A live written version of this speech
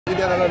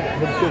ini adalah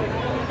bentuk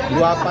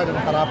luapan dan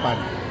harapan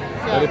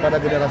daripada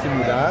generasi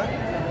muda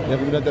yang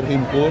kemudian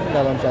terhimpun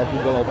dalam satu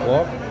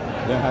kelompok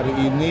yang hari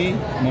ini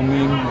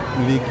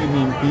memiliki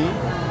mimpi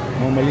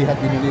melihat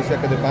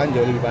Indonesia ke depan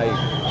jauh lebih baik.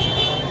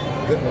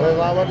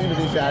 Relawan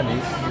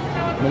IndonesiAnies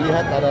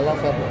melihat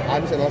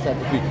Anies adalah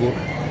satu figur,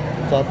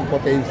 satu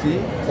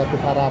potensi, satu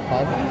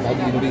harapan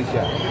bagi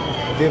Indonesia.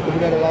 Jadi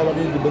kemudian relawan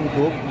ini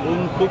dibentuk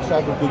untuk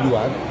satu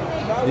tujuan,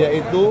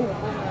 yaitu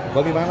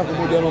bagaimana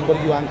kemudian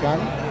memperjuangkan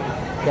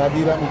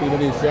keadilan untuk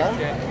Indonesia,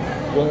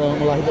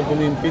 melahirkan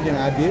pemimpin yang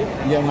adil,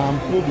 yang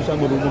mampu bisa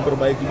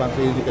memperbaiki bangsa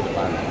ini ke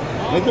depan.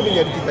 Nah, itu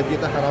menjadi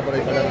cita-cita harapan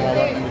daripada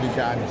relawan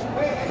IndonesiAnies.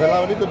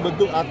 Relawan itu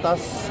terbentuk atas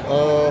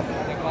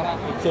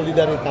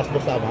solidaritas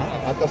bersama,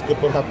 atas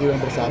keperhatian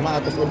bersama,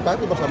 atas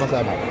empati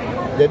bersama-sama.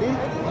 Jadi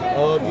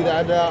tidak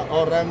ada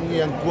orang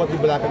yang kuat di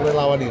belakang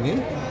relawan ini.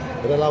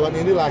 Relawan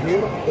ini lahir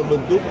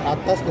terbentuk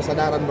atas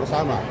kesadaran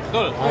bersama,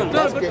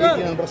 atas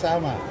keinginan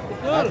bersama,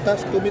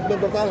 atas komitmen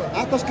bersama,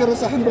 atas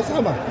keresahan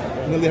bersama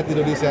melihat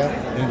Indonesia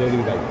yang jauh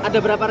lebih baik. Ada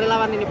berapa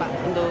relawan ini Pak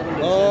untuk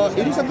Indonesia?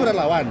 Ini satu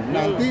relawan.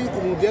 Nanti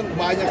kemudian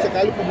banyak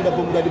sekali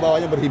pemuda-pemuda di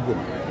bawahnya berhimpun,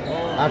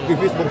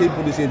 aktivis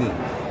berhimpun di sini.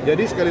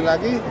 Jadi sekali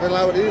lagi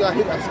relawan ini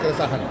lahir atas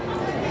keresahan.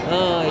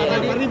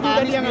 Pak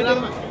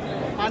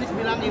Anies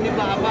bilang ini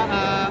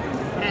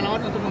relawan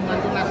untuk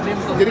membantu Nasdem.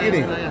 Jadi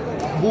gini,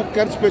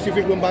 bukan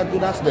spesifik membantu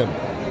Nasdem,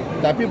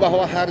 tapi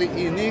bahwa hari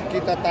ini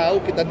kita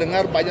tahu, kita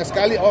dengar banyak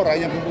sekali orang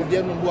yang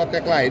kemudian membuat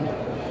tagline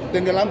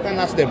tenggelamkan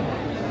Nasdem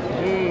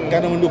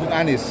karena mendukung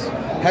Anies.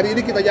 Hari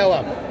ini kita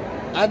jawab,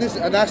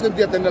 Nasdem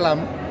tidak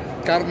tenggelam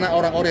karena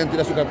orang-orang yang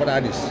tidak suka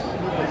pada Anies.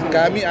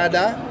 Kami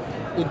ada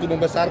untuk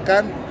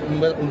membesarkan,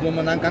 untuk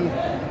memenangkan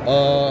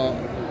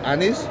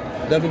Anies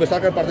dan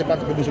membesarkan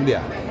partai-partai pengusung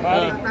dia.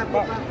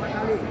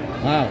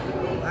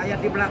 Ayat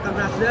di belakang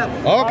Nasdem.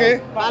 Oke.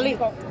 Paling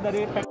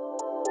dari